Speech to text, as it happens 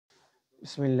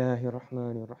بسم الله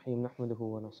الرحمن الرحيم نحمده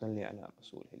ونصلي على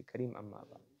رسوله الكريم أما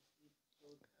بعد.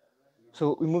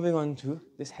 So we're moving on to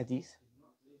this hadith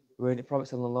where the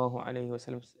Prophet sallallahu alayhi wa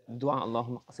sallam dua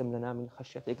اللهم اقسم لنا من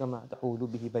خشيتك ما تحول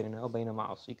به بيننا وبين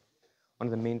معاصيك, one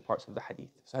of the main parts of the hadith.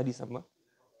 So hadith number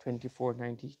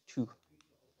 2492.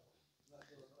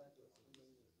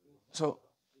 So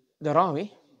the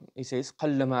Rawi, he says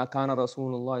قلما كان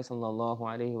رسول الله صلى الله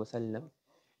عليه وسلم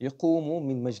يقوم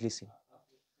من مجلس.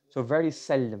 So very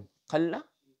seldom, قل,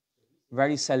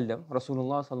 very seldom,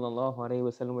 Rasulullah sallallahu alayhi wa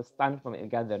sallam would stand from a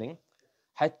gathering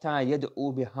حتى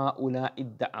يدعو بهؤلاء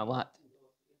الدعوات,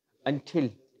 until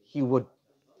he would.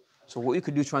 So what you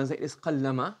could do, translate this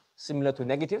قلما, similar to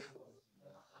negative,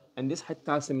 and this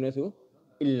حتى similar to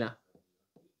إلا.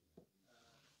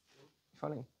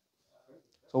 Following?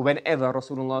 So whenever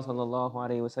Rasulullah sallallahu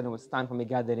alayhi wa sallam would stand from a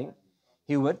gathering,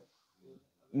 he would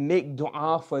make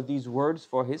dua for these words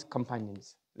for his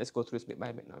companions. Let's go through this bit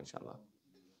by bit now, inshallah.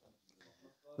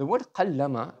 The word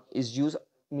qallama is used,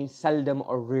 means seldom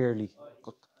or rarely.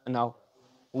 Now,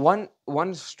 one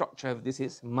structure of this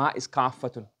is ma is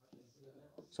kafatun.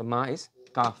 So ma is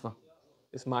kafa.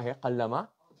 This ma here, qallama,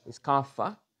 is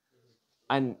kafa.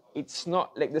 And it's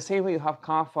not like the same way you have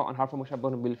kafa on harfa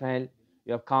mushabbahun bil fa'il,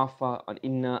 you have kafa on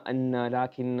inna, anna,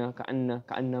 lakinna, ka'anna,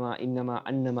 ka'annama, innama,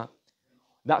 annama.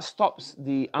 That stops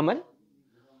the amal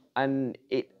and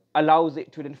it allows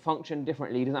it to then function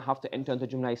differently. It doesn't have to enter into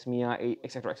jumla ismiya,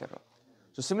 etc., etc.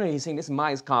 So similarly, he's saying this ma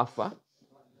is kafa,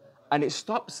 and it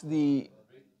stops the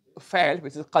fa'il,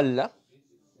 which is qalla,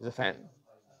 is a fa'il.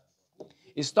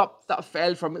 It stops that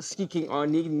fa'il from seeking or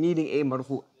needing a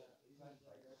marfu.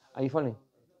 Are you following?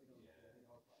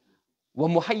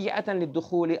 وَمُحَيِّئَةً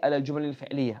لِلدُّخُولِ عَلَى الْجُمَلِ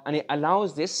الْفِعْلِيَّةِ, and it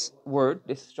allows this word,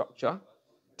 this structure,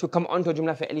 to come onto a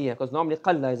jumla fi'liyah, because normally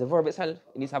qalla is a verb itself,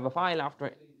 it needs to have a fa'il after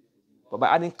it. But by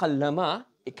adding qallama,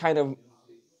 it kind of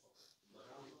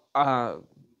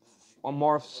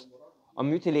morphs or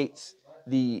mutilates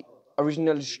the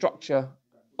original structure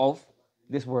of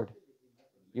this word.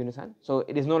 You understand? So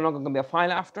it is no longer going to be a fa'il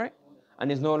after it, and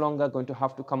is no longer going to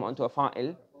have to come onto a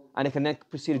fa'il, and it can then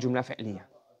proceed a jumla fi'liyah.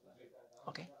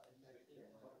 Okay.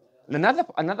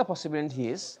 Another possibility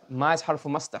is ma is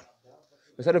harfu masdar.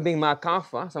 Instead of being ma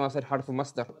kafa, someone said harfu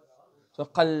masdar. So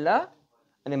qalla,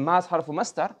 and then ma is harfu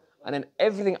masdar, and then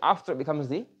everything after it becomes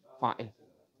the fa'il.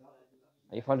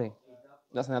 Are you following?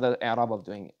 That's another i'rab of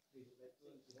doing it.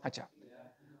 Acha.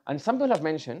 And some people have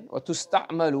mentioned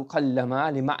وَتُسْتَعْمَلُ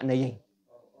قَلَّمَا لِمَعْنَيَيْنِ.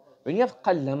 When you have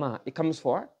qallama, it comes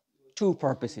for two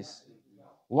purposes.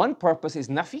 One purpose is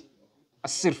nafi,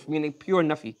 as-sirf, meaning pure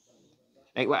nafi.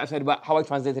 Like what I said about how I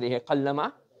translated it here,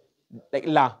 qallama, like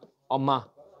la or ma.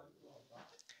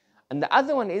 And the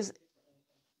other one is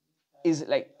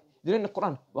like during the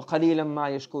Quran, وَقَلِيلًا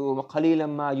مَا يَشْكُرُونَ وَقَلِيلًا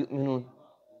مَا يُؤْمِنُونَ.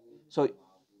 So,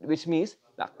 which means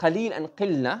that qalil and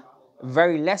qilla,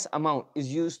 very less amount,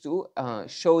 is used to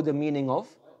show the meaning of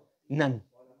none.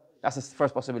 That's the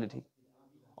first possibility.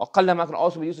 Or qallama can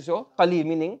also be used to show qalil,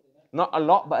 meaning not a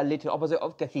lot, but a little, opposite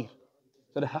of kathir.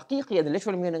 So the haqiqiyya, the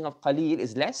literal meaning of qalil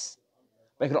is less,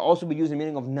 but it can also be used in the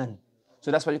meaning of none.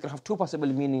 So that's why you can have two possible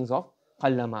meanings of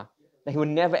qallama. That he would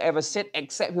never ever sit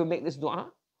except he would make this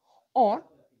dua, or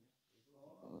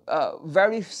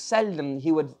very seldom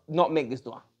he would not make this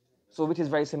dua. So which is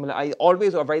very similar, I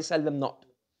always or very seldom not.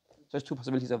 So there's two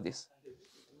possibilities of this.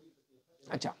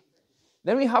 Achha.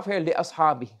 Then we have here li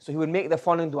ashabi. So he would make the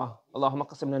following dua. اللهم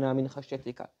اقسم لنا من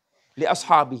خشيتك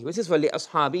لأصحابه. Which is for li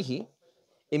ashabihi.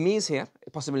 It means here a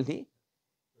possibility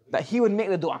that he would make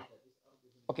the dua.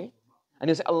 Okay? And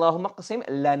he'll say اللهم اقسم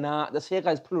لنا. The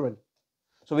siga is plural.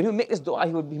 So when he would make this dua,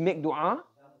 he would make dua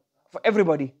for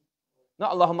everybody.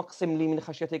 Not اللهم اقسم لي من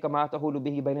خشيتك ما تحول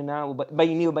به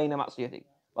بيني وبين معصيتك.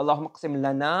 اللهم اقسم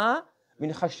لنا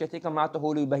من خشيتك ما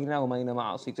تحول بيننا وبين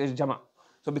معصيتك. So it's jama'.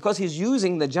 So because he's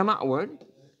using the jama' word,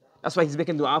 that's why he's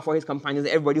making dua for his companions,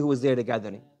 everybody who was there at the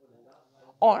gathering.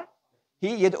 Or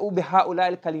he يدعو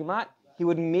بهؤلاء الكلمات, he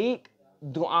would make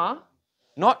dua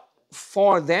not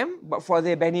for them but for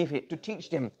their benefit, to teach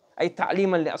them. أي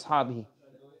تعليما لأصحابه.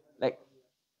 Like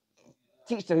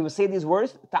teach them, he would say these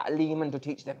words تعليما, to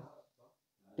teach them.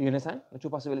 Do you understand the two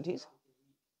possibilities?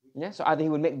 Yeah. So either he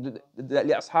would make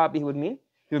لأصحابه, he would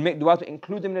make dua to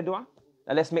include them in the dua.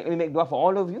 Now let me make dua for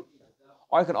all of you.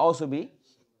 Or it could also be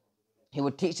he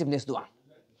would teach them this dua.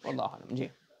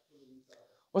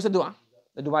 What's the dua?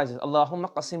 The dua is اللهم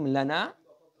قسم لنا.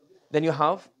 Then you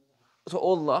have, so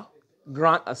Allah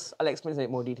grant us. I'll explain it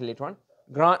in more detail later on.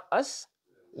 Grant us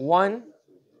 1,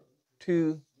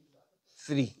 2,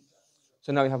 3.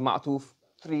 So now we have ma'tuf,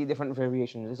 3 different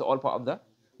variations. This is all part of the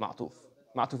ma'tuf.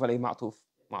 Ma'tuf alayhi ma'tuf.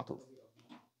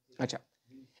 Acha.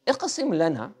 اقسم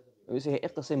لنا, when we say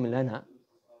اقسم لنا,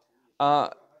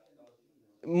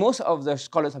 most of the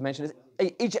scholars have mentioned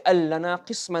is اجعل لنا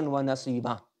قسما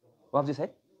ونصيبا. What have they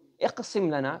said? اقسم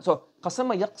لنا. So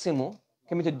قسم يقسم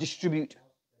can mean to distribute.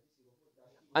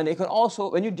 And it can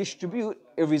also, when you distribute,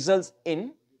 it results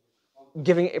in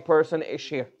giving a person a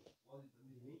share.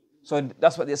 So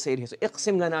that's what they say here. So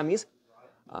اقسم لنا means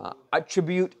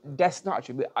attribute, not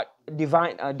attribute,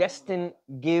 divine, destined,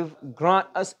 give, grant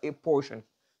us a portion.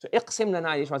 So اقسم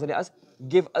لنا is translated as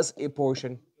give us a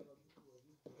portion.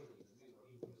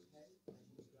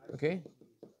 Okay?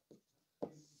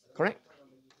 Correct?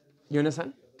 You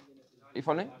understand? You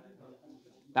following?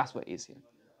 That's what it is here.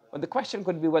 But the question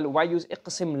could be, well, why use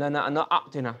اقسم لنا and not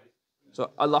أعطنا? So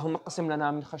اللهم اقسم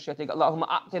لنا من خشيتك, اللهم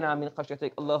أعطنا من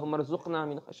خشيتك, اللهم ارزقنا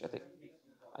من خشيتك.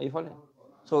 Are you following?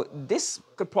 So this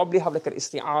could probably have like an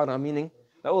isti'ara, meaning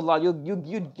that, oh Allah, you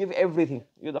give everything.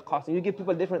 You're the qasim. You give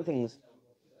people different things.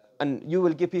 And you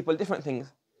will give people different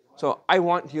things. So I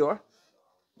want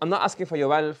I'm not asking for your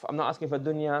wealth, I'm not asking for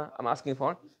dunya, I'm asking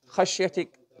for khashyatik,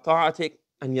 ta'atik,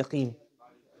 and yaqeen.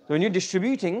 So when you're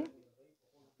distributing,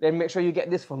 then make sure you get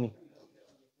this for me.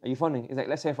 Are you following? It's like,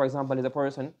 let's say for example, there's a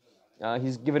person,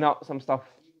 he's giving out some stuff.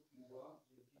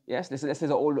 Yes, let's say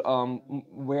an old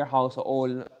warehouse or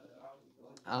old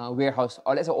warehouse,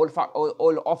 or let's say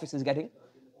old office is going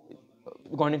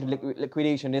into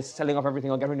liquidation, is selling off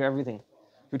everything or getting rid of everything.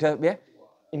 You tell, yeah,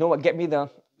 you know what, get me the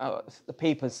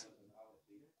papers,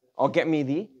 or get me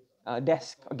the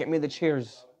desk, or get me the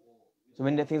chairs. So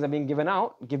when the things are being given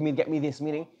out, get me this,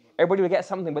 meaning everybody will get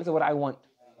something, but this is what I want.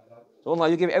 So Allah,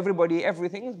 you give everybody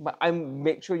everything, but I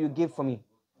make sure you give for me.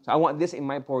 So I want this in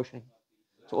my portion.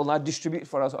 So Allah, distribute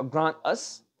for us, or grant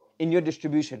us in your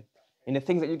distribution. In the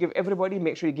things that you give everybody,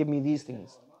 make sure you give me these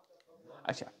things.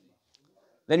 Achha.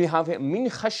 Then we have here, min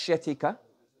khashyatika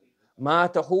ma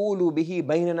tahulu bihi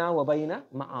baynana wa bayna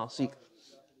ma'asik.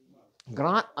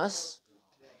 Grant us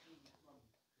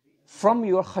from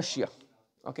your khashya.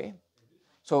 Okay?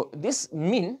 So this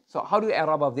min, so how do you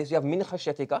i'rab of this? You have min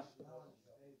khashyatika,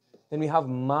 then we have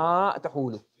ma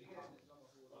tahulu.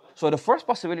 So the first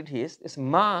possibility is this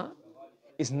ma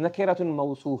is nakiratun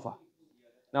mawsufa.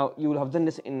 Now you will have done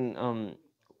this in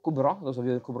Kubra, those of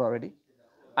you in Kubra already,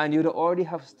 and you would already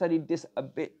have studied this a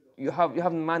bit. You have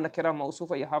ma nakira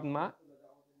mawsufa, you have ma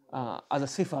as a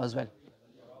sifa as well.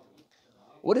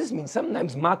 What does this mean?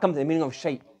 Sometimes ma comes in the meaning of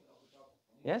shay.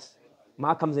 Yes?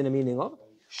 Ma comes in the meaning of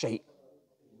shay.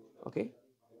 Okay?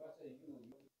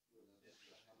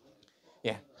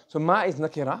 Yeah. So ma is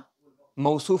nakira,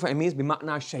 mawsufa, it means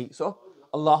bima'na shay. So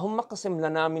Allahumma qasim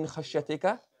lana min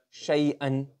khashyatika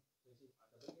shay'an.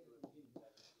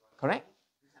 Correct?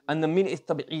 And the min is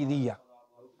tab'idiyya.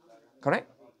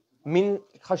 Correct? Min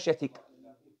khashyatik.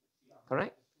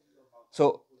 Correct?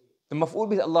 So the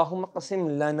maf'ul is Allahumma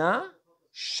qasim lana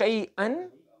shay'an.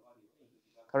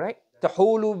 Correct?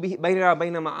 Tahulu bayna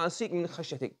ma'asik min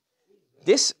khashyatik.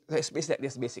 This is like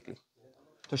this basically.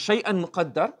 So shay'an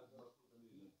muqaddar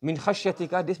min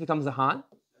khashyatika, this becomes the hal.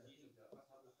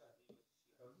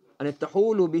 And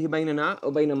tahulu bihi baynana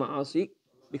or bayna ma'asik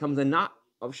becomes the na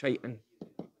of shay'an.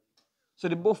 So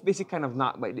they're both basic kind of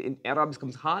na, but in Arab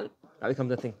becomes hal, that becomes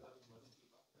the thing.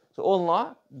 So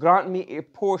Allah, grant me a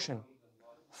portion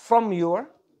from your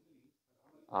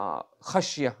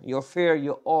khashya, your fear,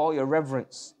 your awe, your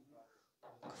reverence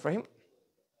for Him.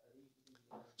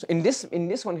 So in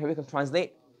this one here we can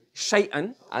translate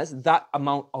shay'an as that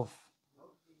amount of.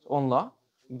 So Allah,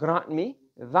 grant me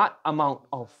that amount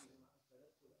of.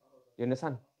 You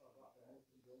understand?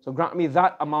 So grant me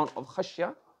that amount of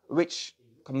khashya which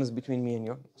comes between me and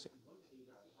you.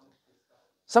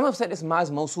 Some have said it's ma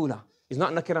is mawsula. It's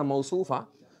not nakira mawsufa.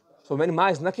 So when ma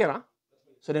is nakira,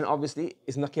 so then obviously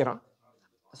it's nakira.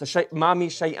 So ma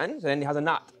means shay'an, so then it has a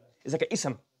nat. It's like an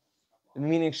ism,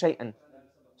 meaning shay'an.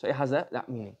 So it has that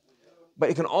meaning. But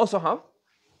it can also have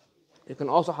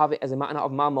it as a ma'na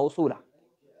of ma mawsula.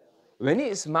 When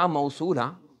it is ma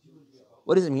mawsula,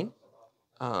 what does it mean?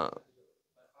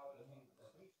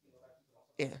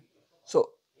 Yeah. So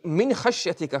min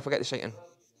khashyatika, forget the shay'an.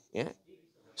 Yeah.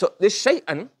 So this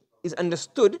shay'an is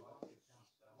understood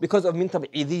because of min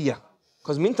tab'idiyya.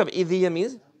 Because min tab'idiyya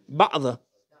means ba'dha.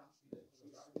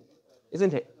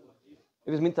 Isn't it?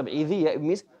 If it's min tab'idiyya, it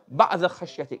means ba'dha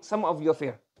khashyatik, some of your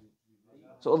fear.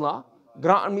 So Allah,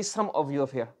 grant me some of your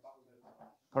fear.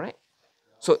 Correct?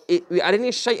 So we are in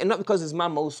shay'an not because it's ma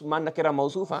nakira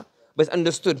mawsufa, but it's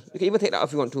understood. You can even take that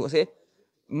if you want to. Say,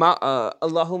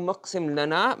 Allahumma aqsim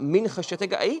lana min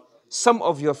khashyatika, ay some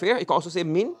of your fear. You can also say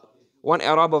min. One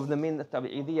i'rab of the min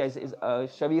tabi'idiyya is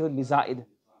shabihun bi za'id.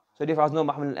 So therefore has no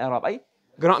mahmal al-i'rab. Ay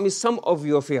grant me some of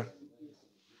your fear.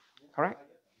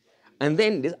 And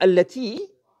then this allati,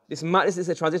 this ma, this is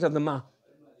a transition of the ma.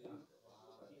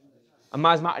 And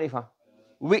ma is ma'rifah.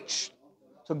 Which,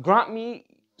 so grant me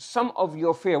some of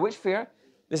your fear. Which fear?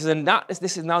 This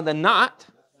is now the na'at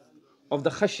of the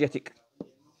khashyatik.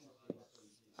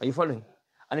 Are you following?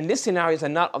 And in this scenario, it's a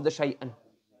na'at of the shay'an.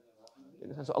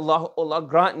 So Allah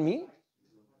grant me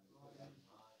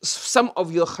some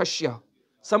of your khashya,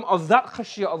 some of that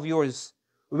khashya of yours,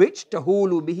 which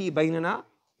tahulu bihi baynana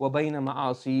wa bayna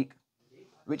ma'asik,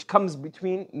 which comes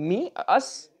between me,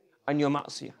 us, and your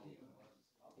ma'asiyah.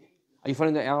 Are you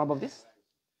following the Arab of this?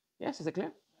 Yes, is it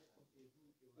clear?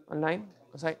 Online?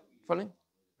 Aside? Following?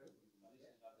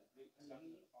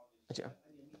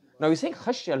 Now we say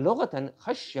khashya, lughatan,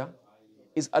 khashya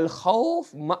is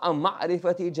al-khawf ma'a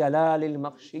ma'rifati jalal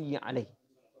al-makhshi alayh.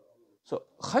 So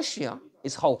khashya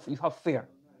is khawf, you have fear.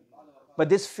 But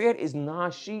this fear is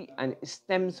nashi and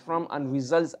stems from and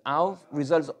results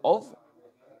of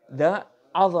the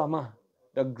azama,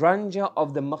 the grandeur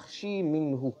of the makhshi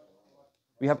minhu.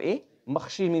 We have a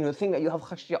makhshi minhu, the thing that you have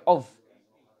khashya of.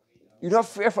 You're not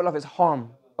fearful of his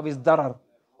harm, of his darar,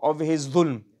 of his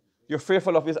dhulm. You're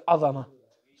fearful of his azama.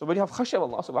 So when you have khashya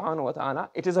of Allah subhanahu wa ta'ala,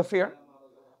 it is a fear,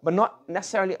 but not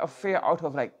necessarily a fear out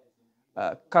of like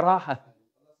karaha.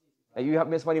 Like you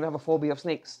have a phobia of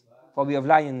snakes, phobia of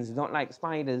lions, they don't like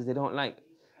spiders, they don't like,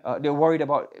 they're worried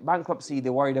about bankruptcy,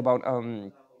 they're worried about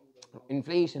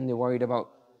inflation, they're worried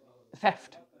about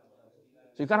theft.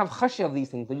 So you can't have khashya of these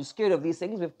things, but you're scared of these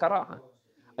things with karaha.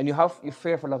 And you're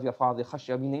fearful of your father,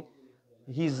 khashya meaning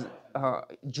he's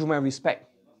due my respect.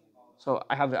 So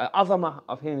I have azama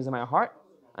of him in my heart,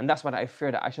 and that's what I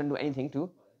fear, that I shouldn't do anything to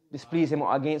displease him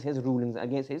or against his rulings,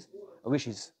 against his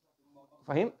wishes.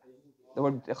 For him, the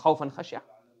word khawf and khashya.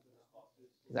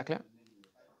 Is that clear?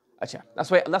 Achha. That's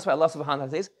why Allah subhanahu wa ta'ala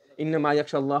says, إِنَّمَا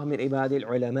يَخْشَى اللَّهُ مِنْ عِبَادِ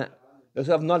الْعُلَمَاءِ. Those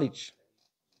who have knowledge.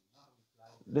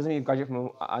 Doesn't mean you graduate from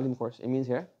an alim course. It means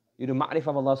here, you do ma'rifah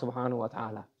of Allah subhanahu wa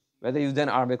ta'ala, whether you've done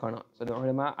Arabic or not. So the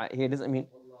ulama here doesn't mean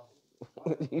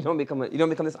you don't become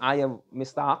this ayah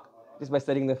mistaq just by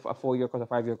studying a 4-year course or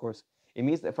 5-year course. It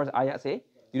means the first ayah say,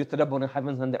 you do tadabbur in the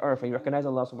heavens and the earth, and you recognize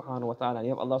Allah subhanahu wa ta'ala, and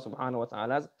you have Allah subhanahu wa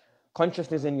ta'ala's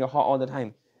consciousness in your heart all the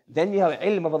time. Then you have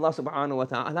ilm of Allah subhanahu wa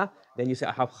ta'ala, then you say,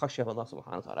 I have khashya of Allah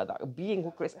subhanahu wa ta'ala, that being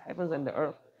who creates the heavens and the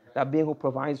earth, that being who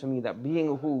provides for me, that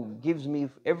being who gives me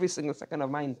every single second of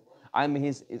mine, I'm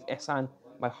his ihsan,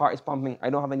 my heart is pumping, I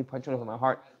don't have any control over my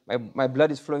heart, my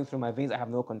blood is flowing through my veins, I have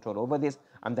no control over this,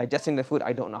 I'm digesting the food,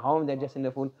 I don't know how I'm digesting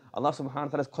the food, Allah subhanahu wa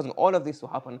ta'ala is causing all of this to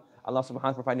happen, Allah subhanahu wa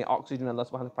ta'ala providing oxygen, Allah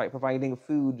subhanahu wa ta'ala providing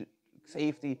food,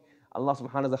 safety, Allah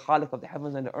subhanahu wa ta'ala is the khaliq of the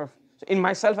heavens and the earth. So in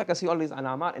myself I can see all these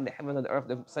alamat in the heavens and the earth,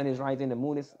 the sun is rising, the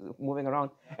moon is moving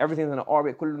around, everything's in an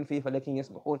orbit, kullun fi falakin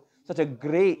yasbahun. Such a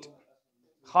great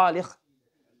khaliq.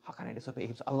 How can I disobey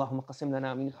him? So اللهم اقسم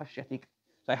لنا من خشيتك.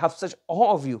 So I have such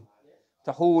awe of you.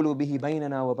 تحول به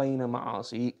بيننا وبين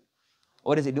معاصيك.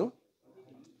 What does it do?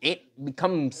 It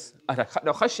becomes the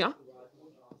khashya.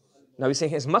 Now we say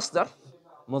his masdar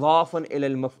مضاف إلى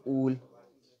المفعول.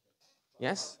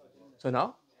 Yes. So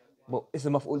now it's the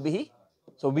maf'ul bihi.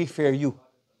 So we fear you.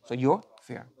 So your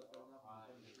fear.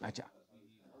 Acha.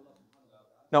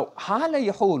 Now حال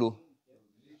يحول.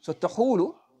 So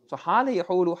تحول. So حال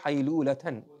يحول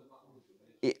حيلولة.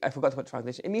 I forgot what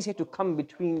translation. It means here to come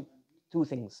between two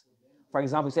things. For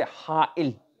example, you say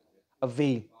ha'il, a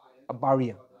veil, a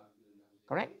barrier.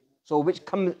 Correct? So which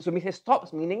comes, so it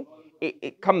stops, meaning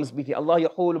it comes between Allah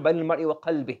yahulu bain al-mar'i wa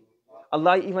qalbi.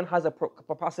 Allah even has a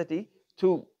capacity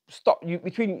to stop you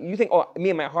between, you think, oh,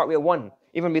 me and my heart, we're one.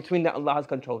 Even between that, Allah has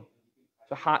control.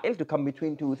 So ha'il, to come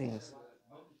between two things.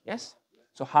 Yes?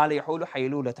 So ha'la yahulu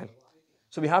haylulatan.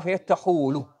 So we have here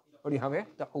tahulu. What do you have here?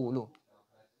 Tahulu.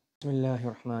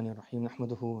 Bismillahirrahmanirrahim.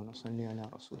 Nahmaduhu wa nusalli ala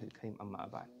rasulil karim amma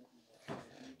ba'd.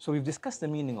 So we've discussed the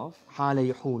meaning of ha'la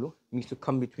yahulu, means to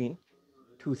come between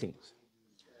two things.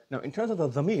 Now in terms of the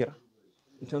dhamir,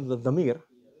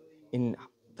 in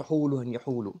tahulu and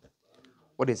yahulu,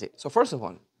 what is it? So first of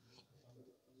all,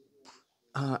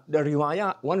 the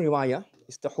riwayah, one riwayah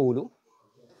is tahulu,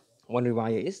 one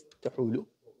riwayah is tahulu,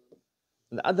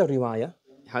 the other riwayah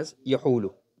has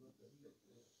yahulu.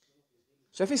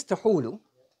 So if it's tahulu,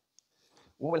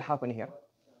 what will happen here?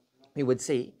 He would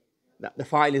say that the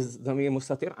fa'il is dhamir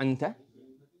mustatir, anta,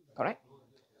 correct?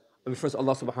 It refers to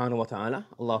Allah subhanahu wa ta'ala,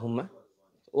 Allahumma,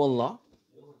 O Allah,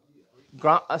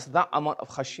 grant us that amount of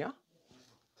khashya,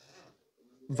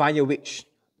 via which,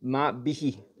 ma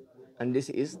bihi, and this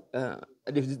is the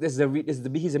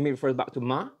bihi is refers back to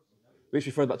ma, which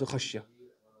refers back to khashya.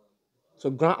 So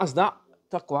grant us that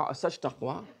taqwa, such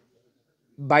taqwa,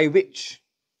 by which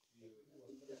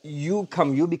you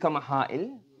become a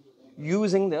ha'il,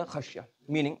 using the khashya.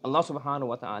 Meaning, Allah subhanahu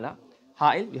wa ta'ala,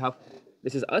 ha'il, we have,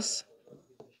 this is us,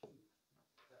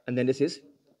 and then this is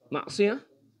ma'siyah.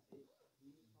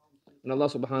 And Allah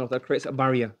subhanahu wa ta'ala creates a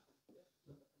barrier.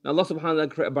 Now Allah subhanahu wa ta'ala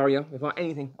creates a barrier without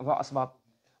anything, without asbab.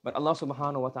 But Allah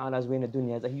subhanahu wa ta'ala's way in the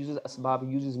dunya is that He uses asbab,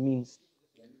 He uses means.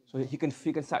 So He can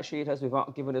satiate us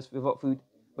without giving us, without food,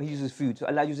 but He uses food. So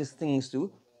Allah uses things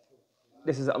too.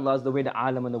 This is Allah's, the way the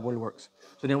alam and the world works.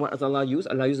 So then what does Allah use?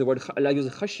 Allah uses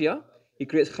khashya. He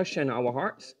creates khashya in our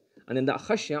hearts. And then that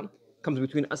khashya comes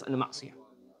between us and ma'siyah.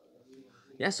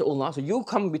 Yes, so Allah, so you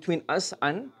come between us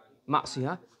and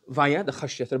ma'siyah via the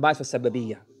khashya, so the bias for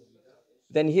sababiyya.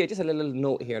 Then here, just a little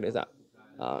note here is that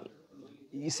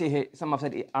you see here, some have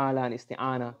said i'ala and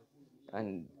isti'ana,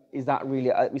 and is that really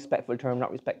a respectful term,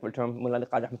 not respectful term? Mullah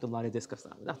Al-Qadi rahmatullah discussed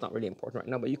that. That's not really important right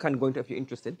now, but you can go into it if you're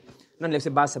interested. Nonetheless,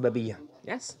 it's bias sababiyya.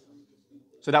 Yes?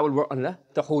 So that will work on the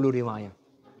tahulu riwayah.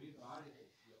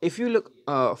 If you look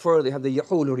further, you have the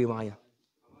yahulu riwayah.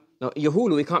 Now,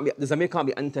 yahulu, it can't be, the zamir can't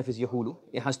be anta if it's yahulu.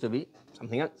 It has to be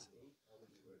something else.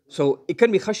 So it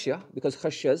can be khashya, because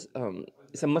khashya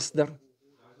it's a masdar.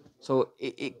 So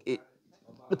the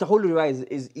tahulu riwayah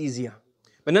is easier.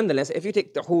 But nonetheless, if you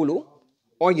take tahulu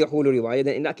or yahulu riwayah,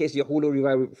 then in that case, yahulu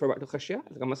riwayah will refer back to khashya,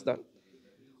 like a masdar.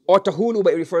 Or tahulu,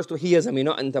 but it refers to hiya zamir,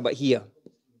 not anta, but hiya.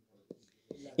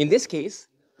 In this case,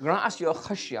 grant us your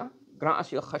khashya,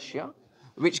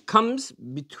 which comes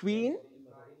between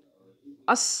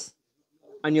us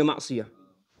and your ma'siyah.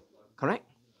 Correct?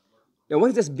 Now, what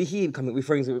is this bihi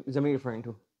referring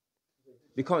to?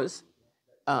 Because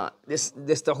this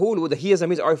tahulu, the hiya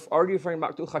zamir are already referring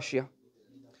back to khashya.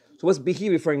 So what's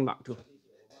bihi referring back to?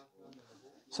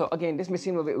 So again, this may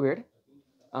seem a bit weird.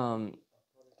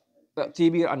 But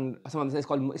tibir and some of this is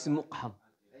called muqham.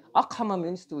 Aqhama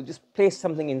means to just place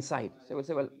something inside. So we'll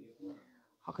say, well,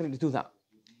 how can you do that?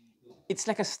 It's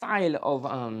like a style of,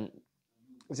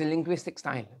 it's a linguistic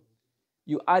style.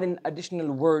 You add in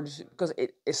additional words because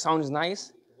it sounds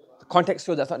nice. The context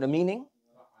shows that's not the meaning,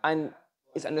 and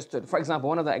it's understood. For example,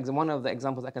 one of the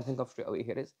examples I can think of straight away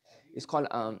here is called,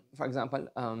 for example,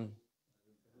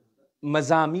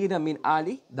 Mazamira min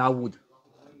Ali Dawood.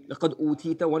 لقد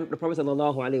أوتيت, the Prophet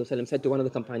sallallahu alaihi wasallam said to one of the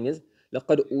companions,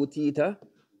 لقد أوتيت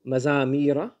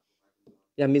مزامير,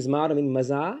 يا مزمار من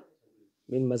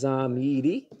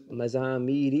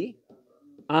مزامير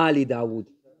Ali Dawood.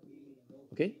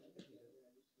 Okay?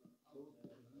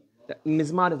 The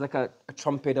mizmar is like a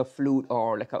trumpet, a flute,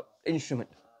 or like an instrument.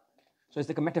 So it's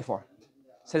like a metaphor.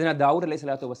 Sayyidina Dawood alayhi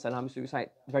salatu wasalam used to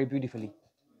recite very beautifully.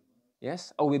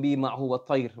 Yes? أو بي معه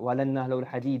والطير ولنا له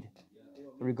الحديد.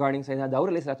 Regarding Sayyidina Dawood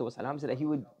alayhi salatu wasalam, said that he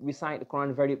would recite the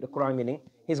Quran meaning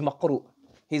his maqru,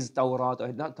 his Tawrat,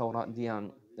 or not Tawrat,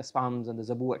 the Psalms and the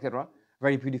Zabur, etc.,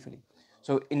 very beautifully.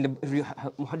 So in the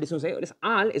Muhaddisun say, this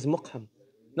al is muqham.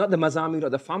 Not the mazamir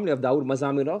of the family of Dawood,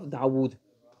 mazamir of Dawood.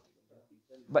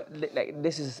 But like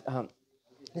this is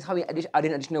how we add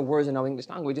in additional words in our English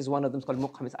language. Is one of them is called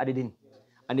muqham. It's added in,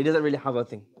 and it doesn't really have a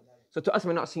thing. So to us,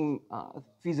 we're not seeing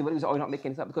feasible. We're not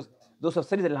making this up because those who have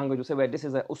studied the language will say, well, this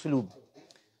is a uslub.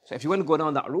 So if you want to go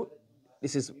down that route,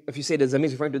 this is, if you say the zamir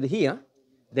is referring to the here,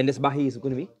 then this bahi is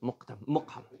going to be muqham.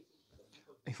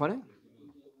 Are you following?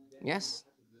 Yes.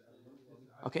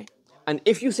 Okay. And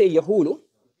if you say yahulu,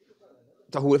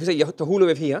 tahulu, if you say tahulu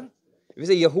with here, if you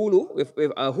say yahulu with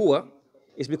huwa,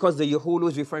 it's because the yahulu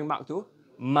is referring back to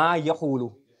ma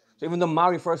yahulu. So even though ma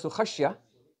refers to khashya,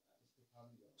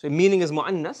 so meaning is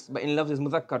mu'annas, but in love is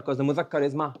mudhakkar, because the mudhakkar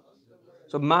is ma.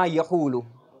 So ma yahulu.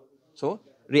 So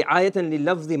ri'ayatan li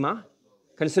lafzi ma,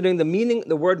 considering the meaning,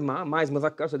 the word ma is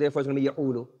mudhakkar, so therefore it's going to be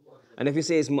yahulu. And if you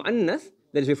say it's mu'annas,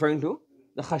 then it's referring to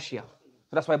the khashya.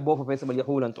 So that's why both are possible,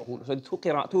 yahulu and tahulu. So two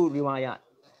riwayat,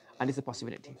 and it's a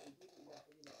possibility.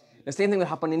 The same thing will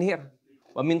happen in here.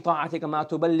 وَمِن طَاعَتِكَ مَا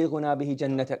تُبَلِّغُنَا بِهِ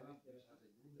جَنَّتَكَ.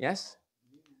 Yes?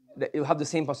 You have the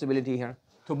same possibility here.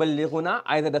 تُبَلِّغُنَا,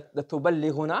 either the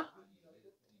تُبَلِّغُنَا.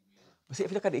 But see,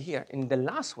 if you look at it here, in the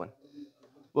last one,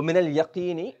 وَمِنَ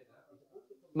الْيَقِينِ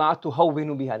مَا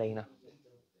تُهَوِّنُ بِهَ عَلَيْنَا.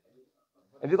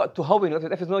 If you got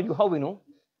تُهَوِّنُ, if it's not يُهَوِّنُ,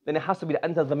 then it has to be the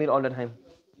anta dhamir all the time.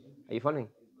 Are you following?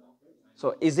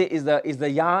 So is the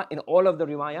ya in all of the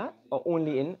riwayat, or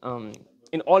only in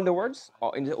all the words,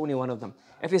 or in only one of them?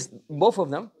 If it's both of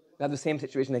them, we have the same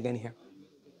situation again here.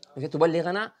 If it's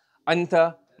تبلغنا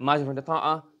أنت ماجر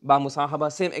ta'a ba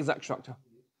musahaba, same exact structure.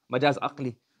 Majaz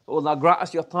aqli. So Allah grant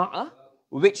us your ta'a,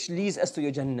 which leads us to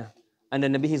your Jannah. And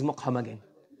then Nabi is muqham again.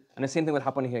 And the same thing will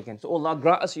happen here again. So Allah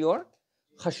grant us your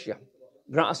khashya,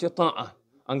 grant us your ta'a,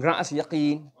 and grant us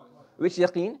yaqeen. Which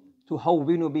yaqeen?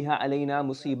 تهون بها علينا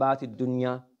مصيبات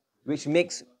الدنيا, which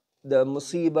makes the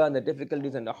musibah and the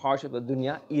difficulties and the hardship of the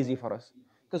dunya easy for us.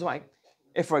 Because why?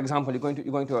 If, for example, you're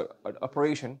going to an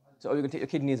operation, so you're going to take your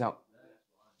kidneys out.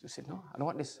 You say, no, I don't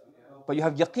want this. But you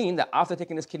have yaqeen that after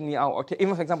taking this kidney out, or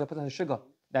even, for example, a person has sugar,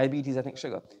 diabetes, I think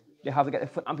sugar, they have to get their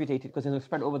foot amputated because it's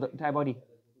spread over the entire body.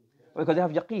 Because they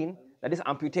have yaqeen that this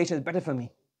amputation is better for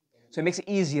me. So it makes it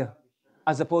easier,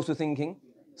 as opposed to thinking,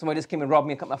 somebody just came and robbed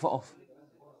me and cut my foot off.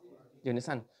 Do you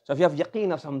understand? So if you have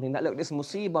yaqeen of something, that look, this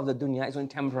musibah of the dunya is only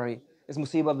temporary. This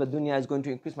musibah of the dunya is going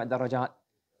to increase my darajat.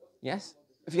 Yes?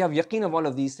 If you have yaqeen of all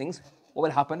of these things, what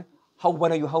will happen?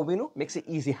 Hawwana yuhawwinu makes it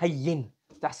easy. Hayyin.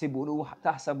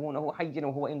 تحسبونه حيا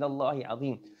وهو عند الله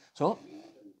عظيم. So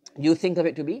you think of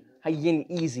it to be hayyin,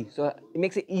 easy. So it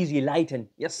makes it easy, lighten,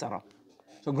 yassara.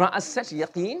 So grant us such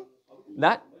yaqeen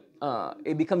that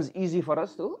it becomes easy for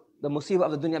us to, the musibah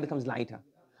of the dunya becomes lighter.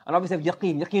 And obviously have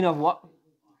yaqeen of what?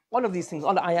 All of these things,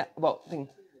 all the ayat about things,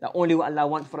 that only what Allah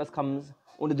wants for us comes,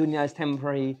 only the dunya is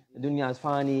temporary, the dunya is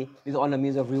fani, these are all the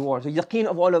means of reward. So yaqeen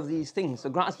of all of these things.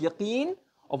 So grant us yaqeen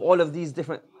of all of these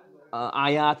different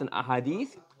ayat and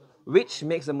ahadith, which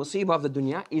makes the musibah of the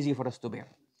dunya easy for us to bear.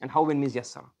 And how means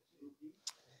yassara.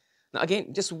 Now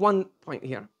again, just one point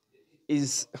here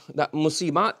is that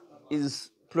musibah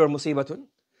is plural musibatun,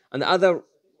 and the other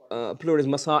plural is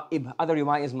masa'ib. Other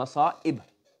riwayah is masa'ib.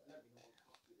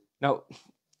 Now,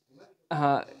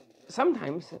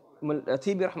 sometimes,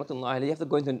 Tibi rahmatullah, you have to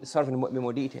go into sort of in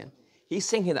more detail. He's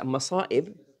saying here that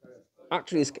masa'ib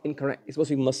actually is incorrect. It's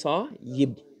supposed to be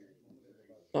masa'ib.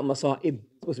 Not masa'ib.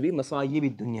 It's supposed to be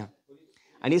masa'ib dunya.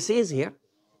 And he says here,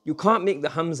 you can't make the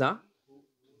hamza,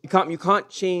 you can't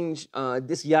change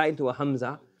this ya into a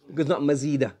hamza because it's not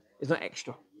mazida, it's not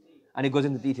extra. And it goes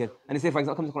into detail. And he says, for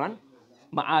example, comes the Quran,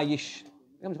 ma'ayish.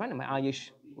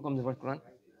 Ma'ayish. What comes in the Quran?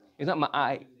 It's not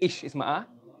ma'ayish, it's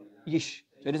ma'ayish.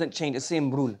 So it doesn't change, the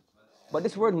same rule. But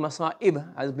this word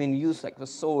masa'ib has been used like for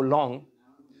so long.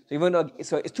 So even though,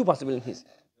 so it's two possibilities.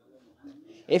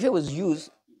 If it was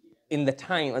used in the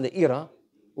time and the era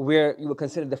where you would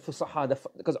consider the fusaha,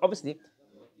 because obviously,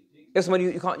 if somebody,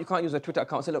 you can't use a Twitter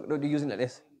account, say, look, they're using it like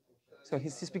this. So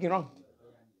he's speaking wrong.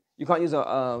 You can't use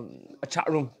a chat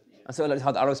room and say, oh, that's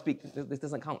how the Arabs speak. This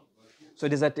doesn't count. So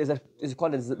it's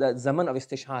called the zaman of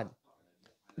istishhad,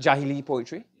 Jahili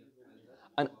poetry.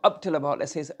 And up till about,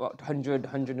 let's say, about 100,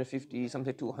 150, some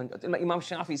say 200, like Imam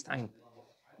Shafi's time,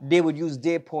 they would use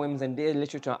their poems and their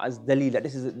literature as dalil, that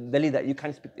this is a dalil that you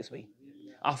can't speak this way.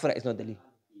 After that, it's not dalil.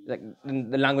 Like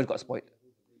the language got spoiled.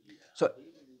 So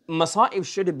masa'ib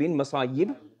should have been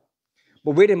masa'ib,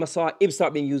 but where did masa'ib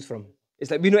start being used from? It's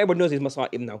like, we know everybody knows it's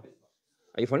masa'ib now.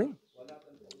 Are you following?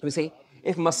 We say,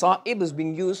 if masa'ib is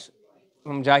being used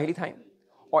from Jahili time,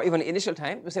 or even initial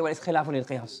time, we say, well, it's khilafun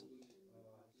al-qiyas.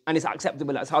 And it's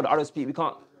acceptable, that's how the Arabs speak. We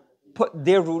can't put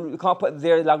their rule, we can't put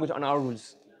their language on our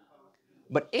rules.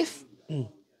 But if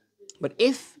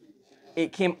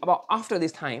it came about after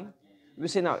this time, we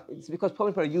say now, it's because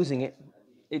people are using it,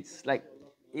 it's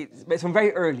from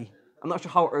very early. I'm not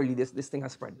sure how early this thing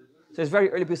has spread. So it's very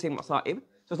early people saying masa'ib,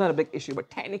 so it's not a big issue, but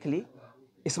technically,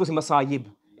 it's supposed to be masa'ib.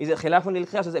 Is it khilafun lil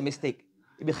qiyas or is it a mistake?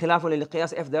 It be khilafun lil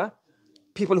qiyas if the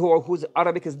people whose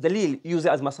Arabic is dalil use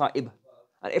it as masa'ib.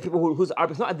 And if people whose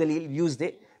Arabic is not a dalil used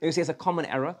it, then you say it's a common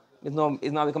error, it's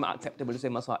now become acceptable to say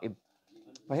masa'ib.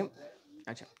 For him?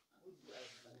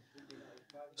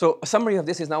 So a summary of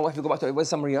this is now, if you go back to a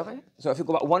summary of it, so if you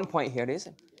go back one point here, it is,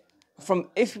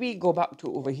 if we go back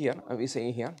to over here, and we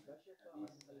say here,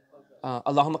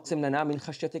 اللهم اقسم لنا من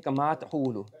خشيتك ما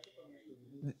تحول.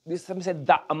 This somebody said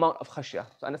that amount of khashya.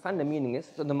 So understand the meaning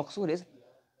is, so the maqsood is,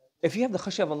 if you have the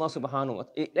khashya of Allah subhanahu wa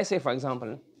ta'ala, let's say for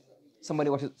example,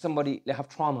 somebody, they have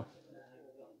trauma.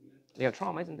 They have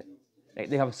trauma, isn't it? Like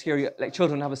they have a scary, like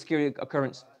children have a scary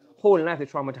occurrence. Whole life they're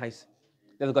traumatized.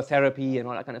 They've got therapy and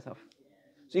all that kind of stuff.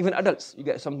 So even adults, you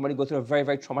get somebody go through a very,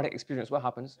 very traumatic experience. What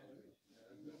happens?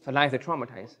 For life, they're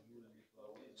traumatized.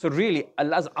 So really,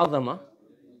 Allah's azama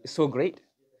is so great.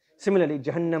 Similarly,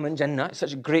 Jahannam and Jannah is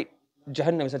such a great,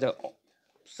 Jahannam is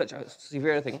such a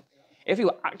severe thing. If you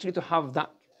were actually to have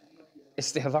that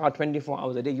istihdar 24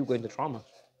 hours a day, you go into trauma. Do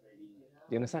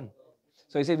you understand?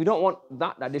 So he said, we don't want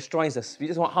that destroys us. We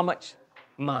just want how much?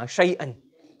 Ma shay'an.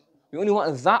 We only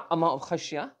want that amount of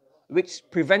khashya which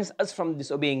prevents us from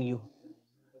disobeying you.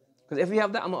 Because if we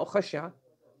have that amount of khashya,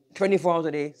 24 hours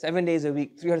a day, 7 days a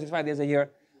week, 365 days a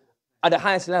year, at the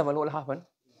highest level, what will happen?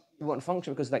 You won't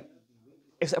function because, like,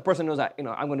 if a person knows that,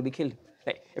 I'm going to be killed.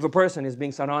 Like, if a person is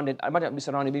being surrounded, I might not be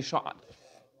surrounded, being shot at.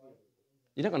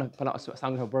 You're not going to pull out a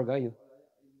sound of a burger, are you?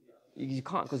 You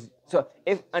can't,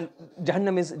 and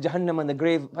Jahannam and the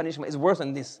grave punishment is worse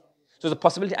than this. So there's a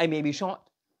possibility I may be shot.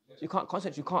 So you can't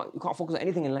concentrate, you can't focus on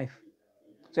anything in life.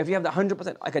 So if you have the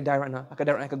 100%, I could die right now, I could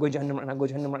die right now, I could go to Jahannam right now, go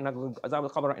to Jahannam right now, go to Azab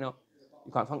al-Qabr right now.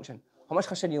 You can't function. How much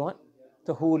khashya do you want?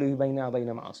 Tahulu bayna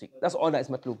ma'asi. That's all that is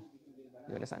matlub.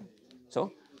 You understand?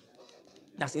 So,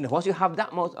 that's enough. Once you have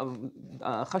that much of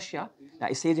khashya,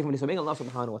 that is saving from disobeying Allah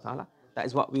subhanahu wa ta'ala, that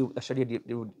is what the Sharia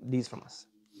needs from us.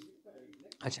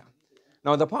 Achha.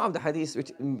 Now the part of the hadith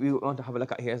which we want to have a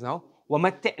look at here is now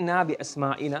وَمَتِّعْنَا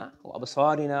بِأَسْمَائِنَا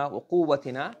وَأَبْصَارِنَا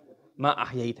وَقُوَّتِنَا مَا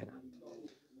أَحْيَيْتَنَا.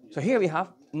 So here we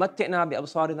have مَتِّعْنَا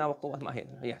بِأَبْصَارِنَا وَقُوَّتِنَا مَا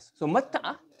أَحْيَيْتَنَا. Yes. So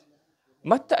matta'a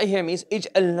here means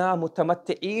إِجْعَلْنَا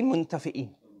مُتَمَتِّعِينَ مُنْتَفِئِينَ.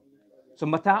 So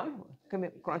mata',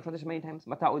 Quran translation many times,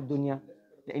 mata'ud dunya,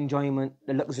 the enjoyment,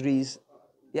 the luxuries,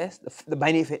 yes, the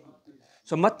benefit.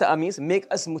 So matta'a means make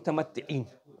us mutamatti'in,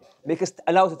 make us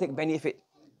allow us to take benefit.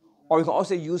 Or you can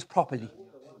also use properly.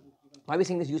 Why are we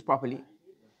saying this use properly?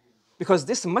 Because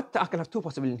this matta'a can have two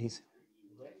possibilities.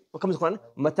 What comes in the Quran?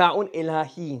 Mata'un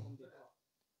ilahin.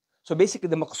 So basically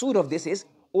the maqsood of this is,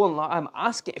 oh Allah, I'm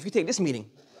asking, if you take this meaning,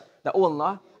 that oh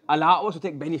Allah, allow us to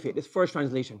take benefit. This first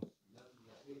translation.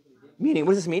 Meaning,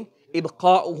 what does this mean?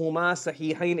 إِبْقَاؤُهُمَا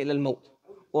صَحِيحَيْنِ إِلَى الْمَوْتِ.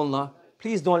 Oh Allah,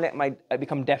 please don't let I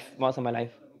become deaf most of my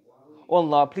life. Oh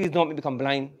Allah, please don't let me become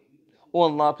blind. Oh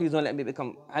Allah, please don't let me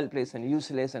become helpless and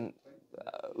useless and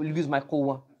lose my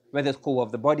quwwah. Whether it's quwwah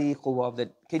of the body, quwwah of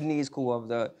the kidneys, quwwah of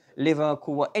the liver,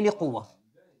 quwwah, any quwwah.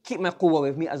 Keep my quwwah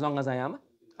with me as long as I am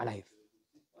alive.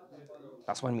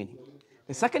 That's one meaning.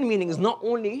 The second meaning is not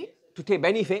only to take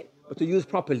benefit, but to use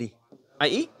properly.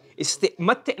 I.e., it's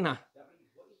matti'na.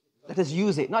 Let us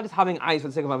use it, not just having eyes for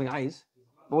the sake of having eyes,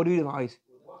 but what do we do with our eyes?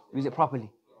 Use it properly.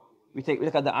 We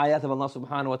look at the ayat of Allah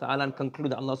subhanahu wa ta'ala and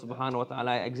conclude that Allah subhanahu wa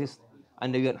ta'ala exists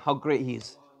and how great He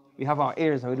is. We have our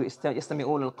ears and we do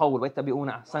يَسْتَمِعُونَ الْقَوْلِ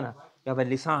وَيَتَّبِعُونَ أَحْسَنَهُ. We have a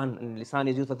lisan, and lisan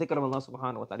is used for dhikr of Allah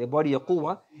subhanahu wa ta'ala. Your body, your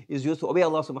quwwah, is used to obey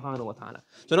Allah subhanahu wa ta'ala.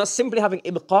 So not simply having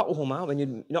ibqa'uhuma, when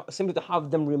you not simply to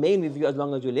have them remain with you as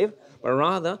long as you live, but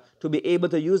rather to be able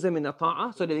to use them in the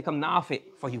ta'ah so they become nafi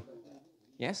for you.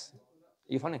 Yes?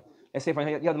 Are you funny? Let's say you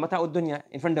have the mata'ud dunya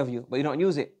in front of you, but you don't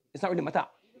use it. It's not really mata'.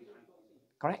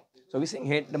 Correct? So we're saying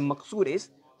here, the maqsood is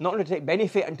not only to take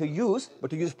benefit and to use,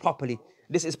 but to use properly.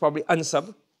 This is probably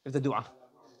ansab with the dua.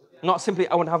 Not simply,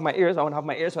 I want to have my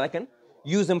ears so I can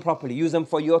use them properly, use them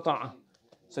for your ta'ah.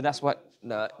 So that's what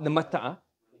the matta'a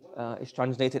is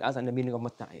translated as, and the meaning of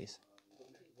matta'a is.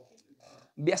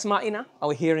 Bi asma'ina,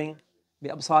 our hearing. Bi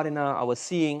absarina, our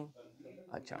seeing.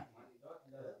 Achha.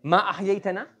 Ma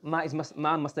ahyaytana, ma is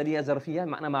ma masdariya zarfiyya,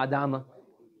 ma'na ma dama.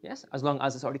 Yes, as long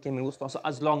as, it's already came in wusta, so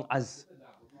as long as.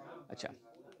 Achha.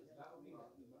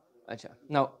 Achha.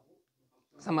 Now,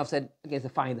 some have said against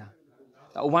the faida.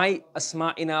 Why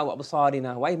asma'ina wa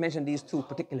absarina? Why mention these two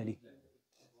particularly?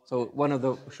 So one of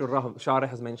the Sharih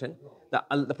has mentioned that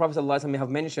the Prophet ﷺ may have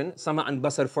mentioned sama and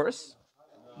basar first,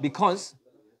 because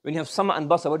when you have sama and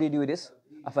basar, what do you do with this?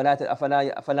 أَفَلَا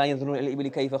يَنْظُرُونَ إِلَى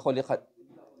الْإِبِلِ كَيْفَ خُلِقَتْ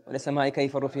وَلِلسَّمَاءِ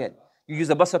كَيْفَ رُفِعَتْ. You use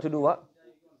the basar to do what?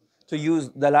 To use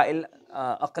dalail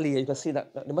aqliya. You can see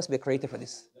that there must be a creator for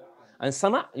this. And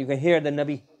sama, you can hear the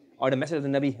Nabi or the message of the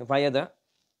Nabi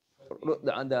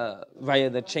via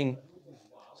the chain.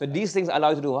 So these things allow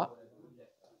you to do what?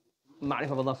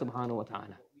 Ma'rifah of Allah subhanahu wa ta'ala.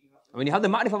 And when you have the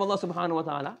ma'rifah of Allah subhanahu wa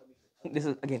ta'ala, this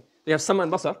is again, they have sama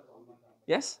and basar.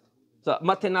 Yes? So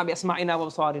mattina bi asma'ina wa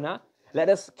absarina. Let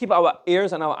us keep our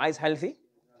ears and our eyes healthy.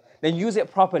 Then use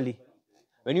it properly.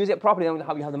 When you use it properly, then you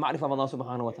have the ma'rifah of Allah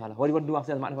subhanahu wa ta'ala. What do you want to do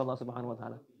after the ma'rifah of Allah subhanahu wa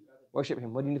ta'ala? Worship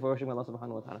Him. What do you need for worshiping Allah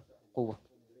subhanahu wa ta'ala? Quwwah.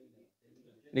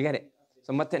 You get it?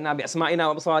 So mattina bi asma'ina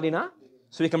wa absarina.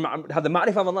 So we can have the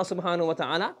ma'rifah of Allah subhanahu wa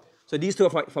ta'ala. So these two are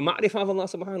for ma'rifah of Allah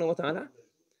subhanahu wa ta'ala.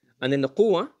 And then the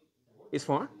quwwah is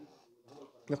for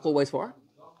the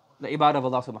ibadah of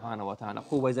Allah subhanahu wa ta'ala.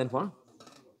 Quwwah is then for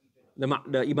the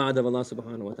ibadah of Allah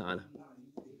subhanahu wa ta'ala.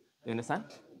 You understand?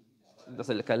 That's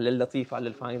a latifa,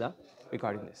 little faida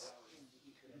regarding this.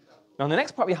 Now the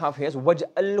next part we have here is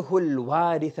وَجْعَلْهُ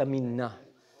الْوَارِثَ مِنَّا.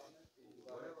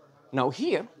 Now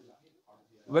here,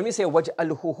 when we say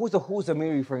وَجْعَلْهُ, who's the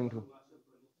mirror referring to?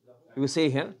 We will say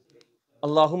here,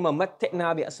 اللهم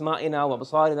متعنا بأسمائنا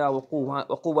وأبصارنا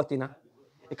وقوتنا.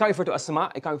 It can't refer to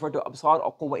asma, it can't refer to absar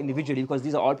or quwwah individually, because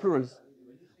these are all plurals.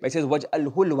 But it says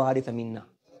وَجْعَلْهُ الْوَارِثَ مِنَّا.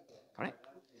 Correct?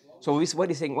 So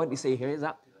what we say here is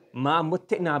that ما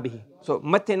متعنا به. So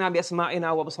متعنا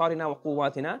بأسمائنا وأبصارنا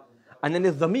وقواتنا. And then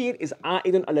the dhamir is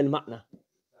عائد على المعنى.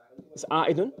 It's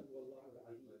عائد.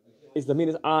 The dhamir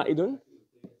is عائد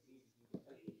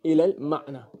إلى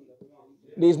المعنى.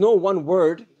 There is no one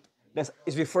word that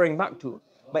is referring back to,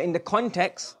 but in the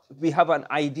context we have an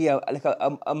idea, like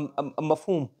a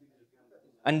mafhum,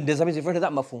 and the dhamir is referring to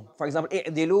that mafhum. For example,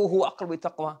 اعدلوا هو أقرب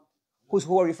التقوى.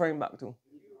 Who are referring back to?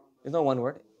 There's no one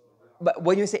word. But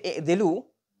when you say اعدلوا,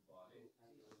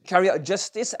 carry out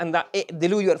justice, and that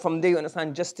i'dilu, from there you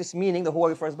understand justice meaning, the huwa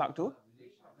refers back to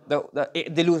the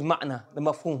i'dilu's ma'na, the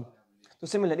mafhum. So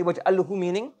similarly, waj'alhu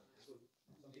meaning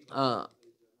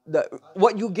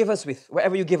what you give us with,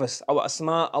 whatever you give us, our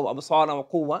asma, our absar, our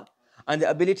quwwa, and the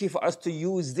ability for us to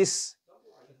use this,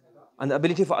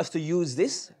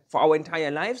 for our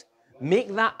entire lives,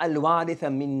 make that al-waritha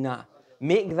minna,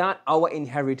 make that our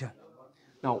inheritor.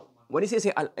 Now, when you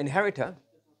say inheritor,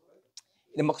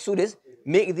 the maqsood is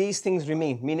make these things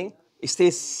remain, meaning it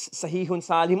stays sahihun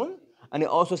salimun, and it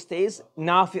also stays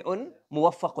nafi'un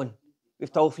muwaffaqun,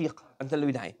 with tawfiq until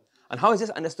we die. And how is this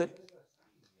understood?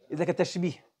 It's like a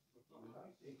tashbih.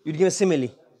 You'd give a simile.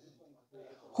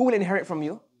 Who will inherit from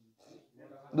you?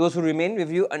 Those who remain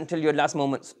with you until your last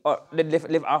moments, or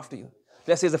live after you.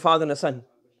 Let's say it's the father and the son.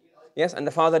 Yes, and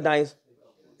the father dies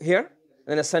here, and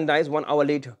then the son dies 1 hour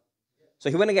later. So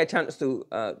he won't get a chance to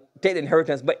take the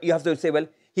inheritance, but you have to say, well,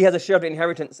 he has a share of the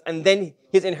inheritance, and then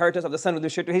his inheritance of the son will be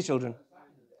shared to his children.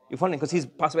 You're following? Because he's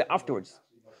passed away afterwards.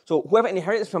 So whoever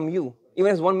inherits from you,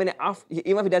 even if he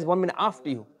dies 1 minute after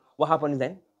you, what happens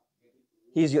then?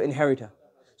 He's your inheritor.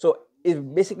 So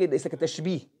it's like a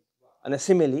tashbih and a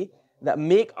simile that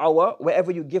make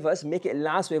whatever you give us, make it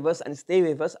last with us and stay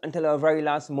with us until our very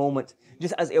last moment.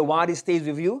 Just as a wadi stays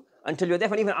with you until your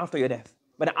death and even after your death.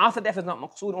 But after death is not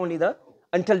maqsood, only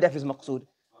until death is maqsood.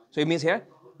 So it means here,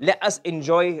 let us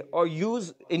enjoy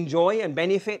and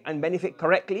benefit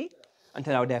correctly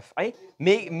until our death. Right?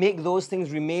 Make those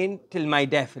things remain till my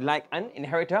death, like an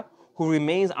inheritor who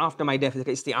remains after my death. It's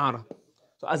like isti'ara.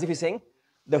 So as if he's saying,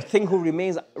 the thing who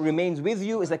remains with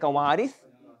you is like a warith,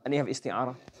 and you have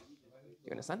isti'ara.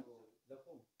 You understand?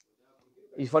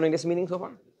 Are you following this meaning so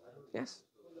far? Yes.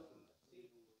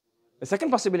 The second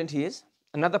possibility is,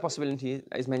 another possibility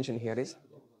that is mentioned here is,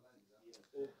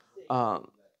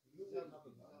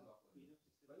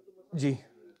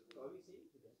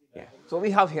 Yeah. So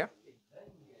we have here,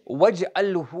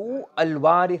 وَجْعَلْهُ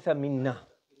الْوَارِثَ مِنَّا.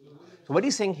 So what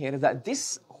he's saying here is that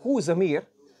this hu zamir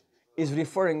is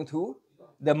referring to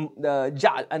the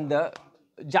ja'al and the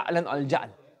ja'lan al-ja'al.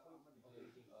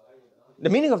 The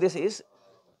meaning of this is,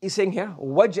 he's saying here,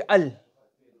 waj'al.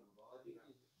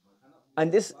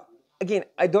 And this, again,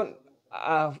 I don't,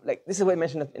 this is what I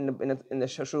mentioned in the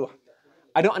shuruh.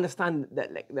 I don't understand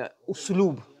that, like, the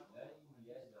usloob.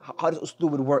 How does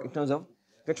usloob would work in terms of,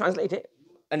 if you translate it,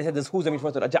 and it says this who's the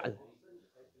refers to ja'al.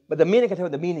 But the meaning, I can tell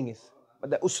what the meaning is. But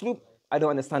the usloob, I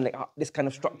don't understand, like, this kind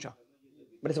of structure.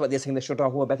 But this is what they're saying, the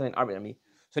shurah who are better in Arabic than me.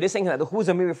 So they're saying that the who's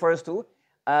refers to,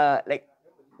 like,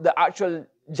 the actual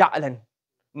ja'alan,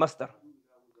 masdar.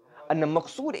 And the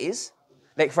maqsood is,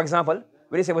 like, for example,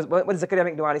 when they say, what does Zakaria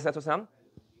make dua alayhi salatu wasalam?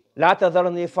 لا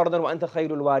تذرني فردا وأنت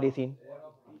خير الوارثين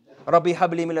ربي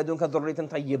هب لي من لدنك ذرية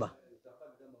طيبة.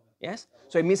 Yes?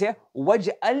 So it means here,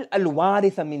 وَجْعَلْ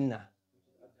الْوَارِثَ مِنَّا.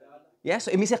 Yes?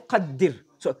 So it means here, قَدِّر.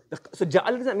 So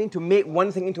ja'al doesn't mean to make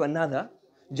one thing into another.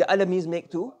 Ja'ala means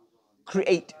to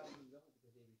create.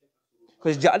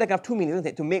 Because ja'ala can have two meanings, isn't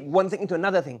it? To make one thing into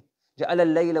another thing. جَعَلَ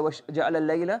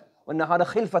اللَّيْلَ وَالنَّهَارَ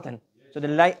خِلْفَةً. So the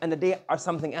light and the day are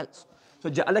something else. So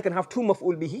ja'ala can have two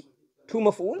maf'ul bihi, two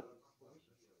maf'ul,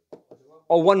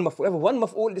 or one maf'ul. If one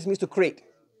maf'ul, this means to create.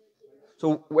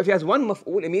 So if he has one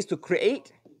maf'ul, it means to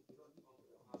create.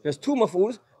 There's two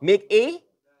maf'uls, make A,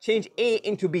 change A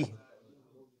into B.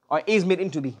 Or A is made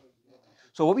into B.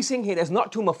 So what we're saying here, there's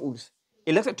not two maf'uls.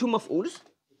 It looks like two maf'uls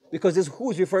because this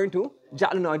who is referring to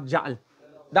ja'al or ja'al.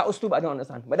 That uslub I don't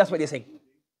understand, but that's what they're saying.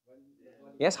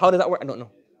 Yes, how does that work? I don't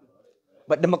know.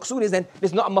 But the maqsood is then,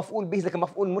 there's not a maf'ul bihi, it's like a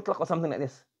maf'ul mutlaq or something like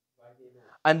this.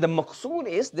 And the maqsood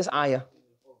is this ayah.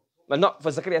 Well, not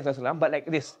for Zakaria, but like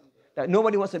this. That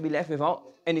nobody wants to be left without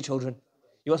any children.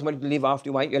 You want somebody to live after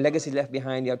you, right? Your legacy left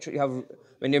behind. You have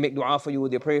when they make dua for you,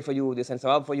 they pray for you, they send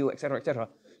sawab for you, etc., etc.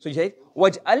 So you say,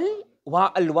 وَجْعَلْ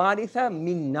الْوَارِثَ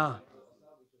مِنَّا.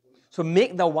 So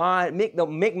make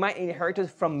my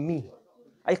inheritance from me.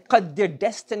 They're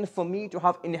destined for me to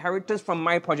have inheritance from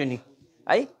my progeny.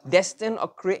 Destined or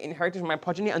create inheritance from my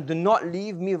progeny, and do not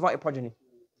leave me without a progeny.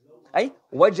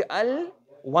 وَجْعَلْ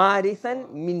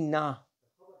وَارِثًا مِنَّا.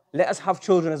 Let us have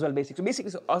children as well, basically. So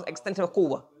basically, it's extension of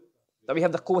quwwah. That we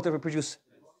have the quwwah to reproduce.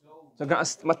 So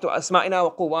asma'ina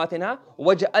wa quwwatina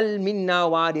waj'al minna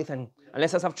warithan. And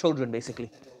let us have children, basically.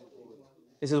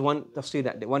 This is one tafsir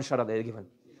that one shara they're given.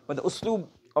 But the usloob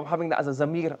of having that as a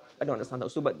zamir, I don't understand the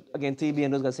usloob. But again, TB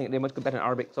and those guys saying they're much better in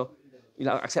Arabic. So you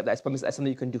know, accept that. It's permissible. That's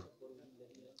something you can do.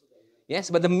 Yes,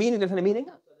 but the meaning, there's any meaning.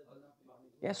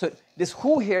 Yeah, so this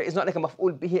who here is not like a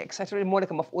maf'ul bihi, etc. More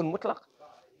like a maf'ul mutlaq.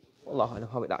 Allah, I know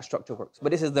how that structure works.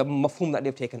 But this is the mafhum that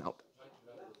they've taken out.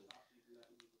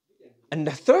 And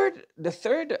the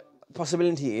third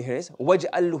possibility here is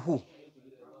waj'alhu.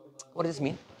 What does this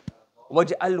mean?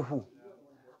 Waj'alhu.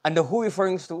 And the who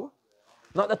refers to,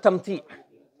 not the tamti',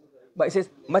 but it says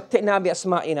matti'na bi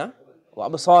asma'ina wa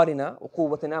absarina wa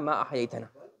quwwatina ma ahyaytana.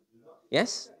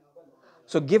 Yes?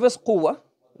 So give us quwwah.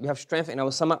 We have strength in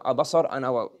our sama', our basar, and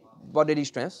our bodily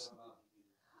strengths.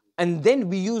 And then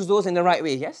we use those in the right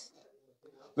way, yes?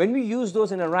 When we use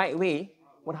those in the right way,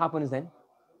 what happens then?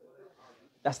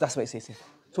 That's what it says here.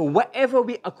 So whatever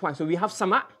we acquire, so we have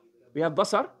sama', we have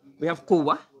basar, we have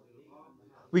quwwah.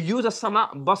 We use the sama',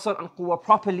 basar, and quwwah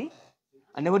properly.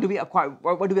 And then what do we acquire?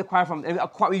 What do we acquire from?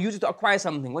 We use it to acquire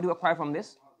something. What do we acquire from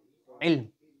this? Ilm.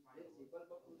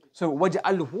 So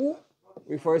waj'alhu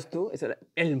refers to, it's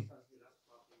ilm.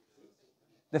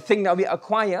 The thing that we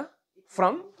acquire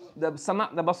from the sama',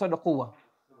 the basar, the quwwah.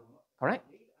 Correct?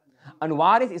 And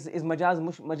warith is majaz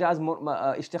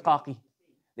ishtiqaqi.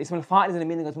 The ism al-fa'il is in the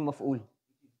meaning of maf'ul.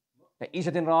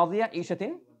 Ishatin radiyah,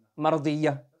 ishatin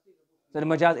mardiyah. So the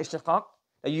majaz ishtiqaq,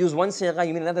 you use one sigha,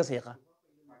 you mean another sigha.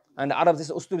 And the Arabs,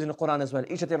 this uslub is in the Quran as well.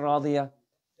 Ishatin radiyah.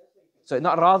 So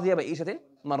not radiyah, but ishatin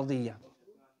mardiyah.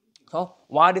 So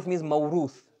warith means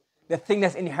mawruth. The thing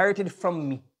that's inherited from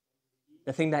me.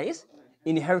 The thing that is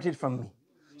inherited from me.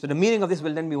 So the meaning of this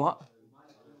will then be what?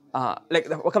 Like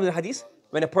what comes in the hadith?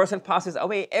 When a person passes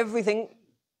away, everything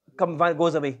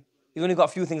goes away. He's only got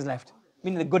a few things left.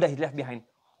 Meaning the good that he left behind.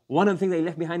 One of the things that he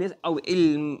left behind is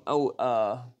ilmin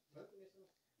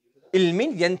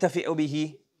yantafi'u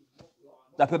bihi,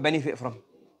 that people benefit from.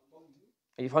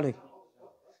 Are you following?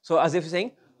 So as if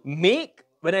saying,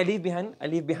 when I leave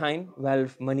behind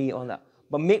wealth, money, all that.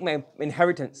 But make my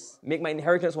inheritance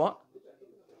what?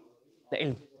 The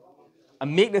ilm.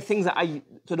 And make the things that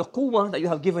so the quwwah that you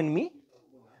have given me,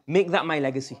 make that my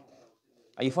legacy.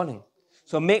 Are you following?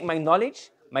 So make my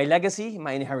knowledge, my legacy,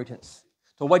 my inheritance.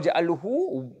 So waj'al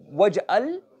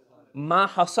ma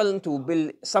hasaltu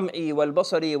bil sam'i wal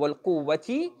basari wal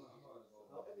quwwati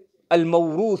al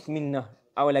mawruth minna,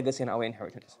 our legacy and our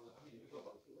inheritance.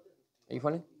 Are you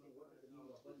following?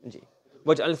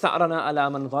 Waj'al tha'rana ala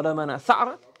man zalamana.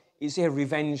 Tha'ra is here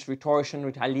revenge, retortion,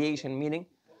 retaliation, meaning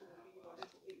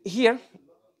here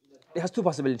it has two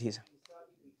possibilities.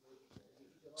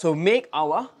 So make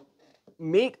our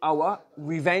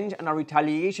revenge and our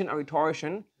retaliation and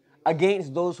retortion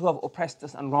against those who have oppressed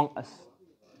us and wronged us.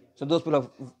 So those people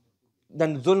have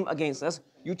done zulm against us,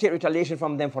 you take retaliation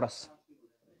from them for us.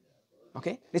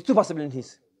 Okay? There's two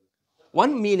possibilities.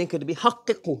 One meaning could be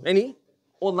haqqiqu,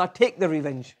 Allah take the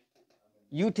revenge.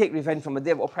 You take revenge from them.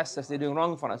 They have oppressed us, they're doing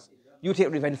wrong for us. You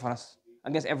take revenge for us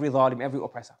against every zalim, every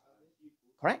oppressor.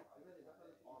 Correct?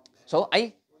 So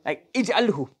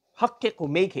ij'alhu, haqqiqu,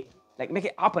 make it. Like make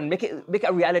it happen, make it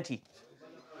a reality.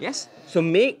 Yes? So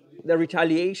make the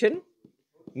retaliation,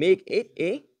 make it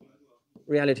a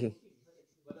reality.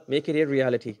 Make it a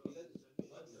reality.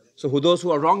 So those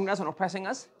who are wronging us and oppressing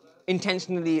us,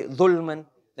 intentionally, dhulman,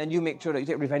 then you make sure that you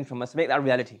take revenge from us. Make that a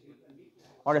reality.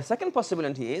 Or the second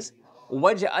possibility is,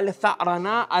 وَجْعَلْ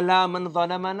ثَأْرَنَا عَلَى مَنْ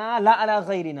ظَلَمَنَا لَا عَلَى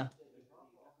غَيْرِنَا.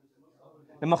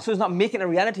 The maqsood is not making a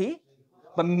reality,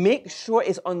 but make sure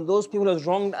it's on those people who have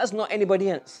wronged us, not anybody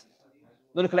else.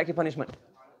 Don't collective punishment.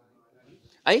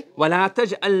 وَلَا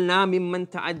تَجْعَلْنَا مِمَّنْ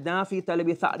تَعَدَّى فِي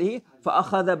طَلَبِ ثَأْرِهِ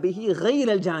فَأَخَذَ بِهِ غَيْرَ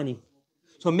الْجَانِبِ.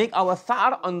 So make our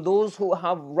tha'ar on those who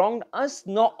have wronged us,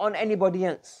 not on anybody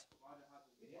else.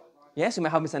 Yes, you may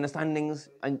have misunderstandings,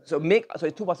 and so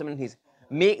it's two possibilities.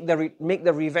 Make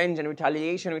the revenge and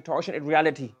retaliation, retortion a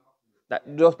reality, that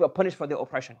those people are punished for their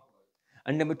oppression.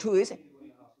 And number two is,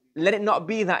 let it not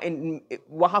be that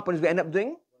what happens, we end up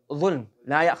doing dhulm.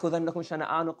 لا يأخذنكم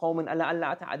شنآن قوم ألا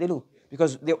ألا تعدلوا.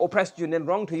 Because they oppressed you and then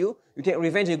wrong to you, you take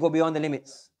revenge and you go beyond the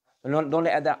limits. Don't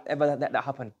let that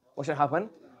happen. What should happen?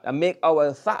 And make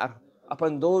our tha'ar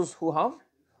upon those who have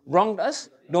wronged us.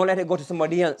 Don't let it go to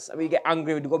somebody else. And we get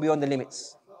angry, we go beyond the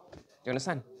limits. Do you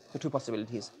understand? The two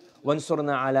possibilities.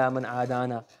 وَانْصُرْنَا عَلَى مَنْ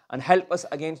عَادَانَا. And help us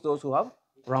against those who have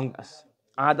wronged us.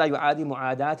 عَادَى يُعَادِي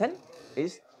مُعَادَاةً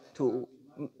is to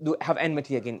have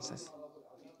enmity against us.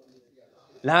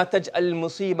 لَا تَجْعَلْ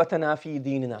مُصِيبَتَنَا فِي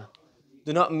دِينِنَا.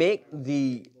 Do not make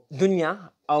the dunya,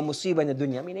 our musibah in the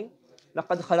dunya, meaning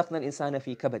لَقَدْ خَلَقْنَا الْإِنسَانَ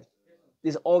فِي كَبَدٍ.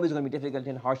 There's always going to be difficulty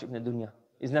and hardship in the dunya.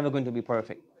 It's never going to be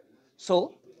perfect.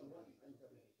 So,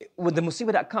 with the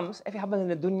musibah that comes, if it happens in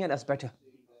the dunya, that's better.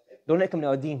 Don't let it come to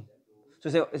our deen.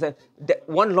 So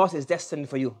one loss is destined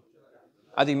for you.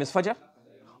 Either you miss fajr,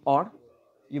 or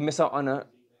you miss out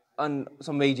on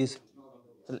some wages.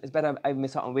 So it's better I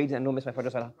miss out on wages and don't miss my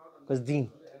fajr salah. Because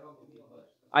deen.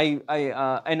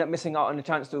 I end up missing out on a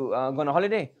chance to go on a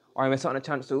holiday, or I miss out on a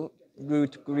chance to do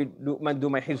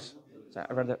my hifz. So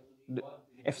I'd rather,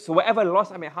 so whatever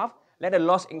loss I may have, let the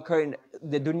loss incur in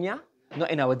the dunya,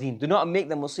 not in our deen. Do not make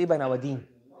the musibah in our deen.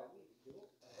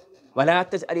 وَلَا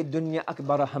تَجْعَلِ الدُّنْيَا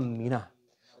أَكْبَرَ هَمِّنَا.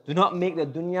 Do not make the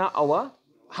dunya our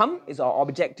ham is our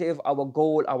objective, our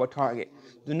goal, our target.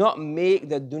 Do not make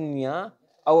the dunya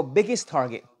our biggest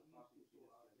target.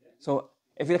 So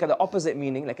if you look at the opposite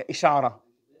meaning, like ishara,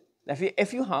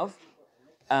 if you have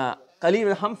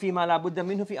قليل الهم فيما لا بد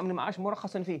منه في أمر معاش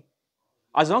مرخص فيه.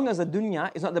 As long as the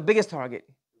dunya is not the biggest target,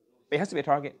 but it has to be a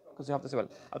target because you have to say, well,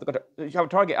 you have a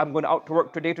target. I'm going out to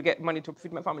work today to get money to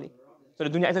feed my family. So the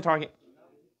dunya is a target,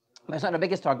 but it's not the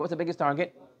biggest target. What's the biggest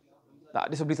target? That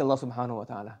this will please Allah subhanahu wa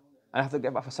ta'ala. I have to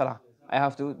get back for salah. I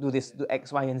have to do this, do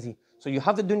X, Y, and Z. So you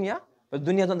have the dunya, but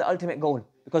dunya is not the ultimate goal.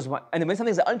 Because and when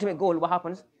something is the ultimate goal, what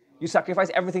happens? You sacrifice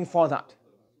everything for that.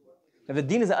 If the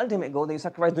deen is the ultimate goal, then you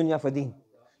sacrifice dunya for deen.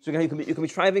 So you can be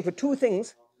striving for two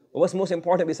things, but what's most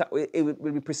important it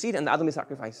will be preceded and the other will be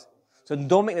sacrifice. So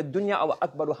don't make the dunya our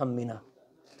akbaru hammina.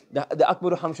 The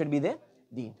akbaru ham should be the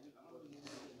deen.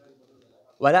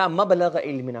 وَلَا مَبْلَغَ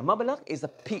إِلْمِنَا. Mablagh is the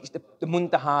peak, the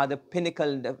muntaha, the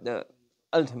pinnacle, the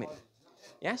ultimate.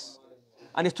 Yes?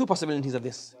 And there's two possibilities of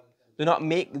this. Do not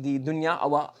make the dunya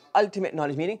our ultimate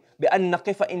knowledge, meaning بأن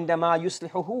نقف عندما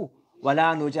يصلحه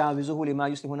ولا نجاوزه لما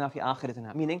يصلحنا في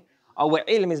آخرتنا. Meaning, our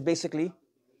ilm is basically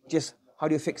just how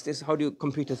do you fix this, how do you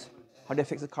complete this, how do I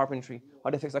fix the carpentry,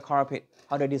 how do I fix the carpet,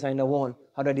 how do I design the wall,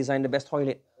 how do I design the best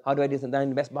toilet, how do I design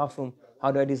the best bathroom,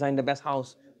 how do I design the best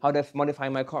house, how do I modify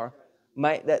my car.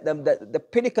 The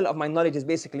pinnacle of my knowledge is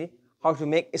basically how to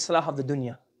make islah of the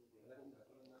dunya.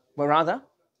 But rather,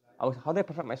 how do I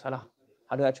perfect my salah?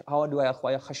 How do I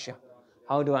acquire khashya?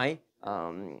 How do I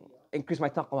increase my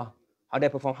taqwa? How do I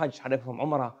perform hajj? How do I perform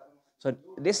umrah? So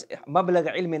this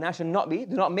mablagh ilmina should not be,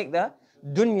 do not make the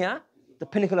dunya the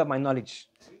pinnacle of my knowledge.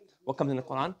 What comes in the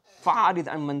Quran? فَعَارِضْ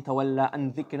عَنْ مَنْ تَوَلَّى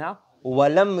عَنْ ذِكْرِنَا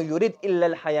وَلَمْ يُرِدْ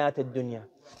إِلَّا الْحَيَاةَ الدُّنْيَا.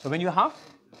 So when you have,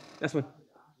 this one.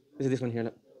 This one here,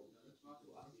 look.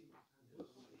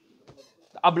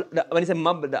 When he said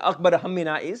the akbar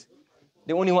hammina is,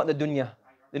 they only want the dunya.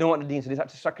 They don't want the deen, so they have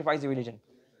to sacrifice the religion.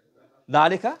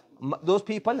 ذَلِكَ, those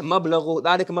people, مَبْلَغُ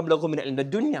ذَلِكَ مَبْلَغُ مِنَ الْعِلْمِ. The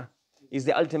dunya is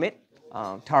the ultimate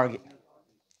target.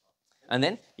 And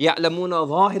then, يَعْلَمُونَ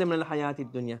ظَاهِرًا مِنَ الْحَيَاةِ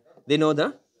الدُّنْيَا. They know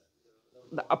the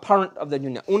apparent of the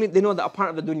dunya. Only they know the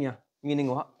apparent of the dunya. Meaning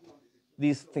what?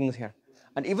 These things here.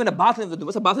 And even the batin of the dunya.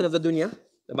 What's the batin of the dunya?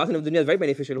 The batin of the dunya is very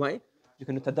beneficial. Why? You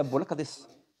can tadabbur. Look at this.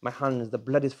 My hands, the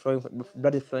blood is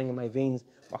flowing in my veins.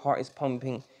 My heart is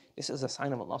pumping. This is a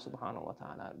sign of Allah subhanahu wa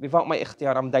ta'ala. Without my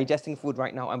ikhtiyar, I'm digesting food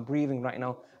right now. I'm breathing right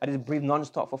now. I just breathe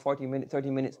non-stop for 40 minutes, 30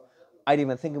 minutes. I didn't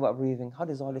even think about breathing. How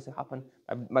does all this happen?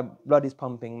 My blood is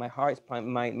pumping. My heart is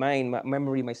pumping. My mind, my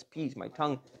memory, my speech, my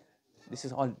tongue. This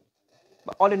is all.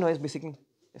 But all I know is basically,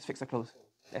 let's fix the clothes.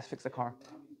 Let's fix the car.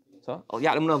 So,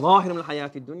 يَعْلَمُونَ ظَاهِرًا مِنَ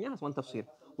الْحَيَاةِ الدُّنْيَا. That's one tafsir.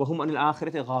 وَهُمْ عَنِ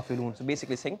الْآخِرَةِ غَافِلُونَ. So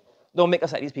basically saying, don't make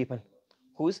us like these people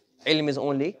whose ilm is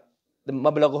only, the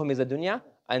mablaghum is the dunya,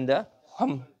 and the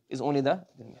hum is only the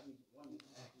dunya.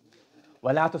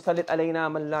 وَلَا تُسَلِّطْ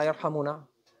عَلَيْنَا مَنْ لَا يَرْحَمُنَا.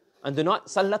 And do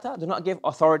not give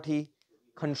authority,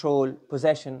 control,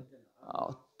 possession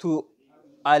to,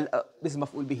 this is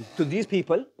maf'ul bihi, to these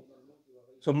people.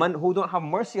 So man who don't have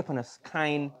mercy upon us,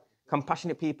 kind,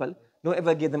 compassionate people, don't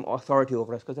ever give them authority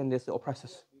over us, because then there's the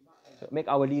oppressors. So make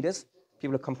our leaders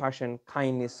people of compassion,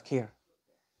 kindness, care.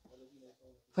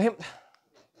 For him,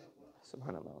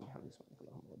 subhanallah.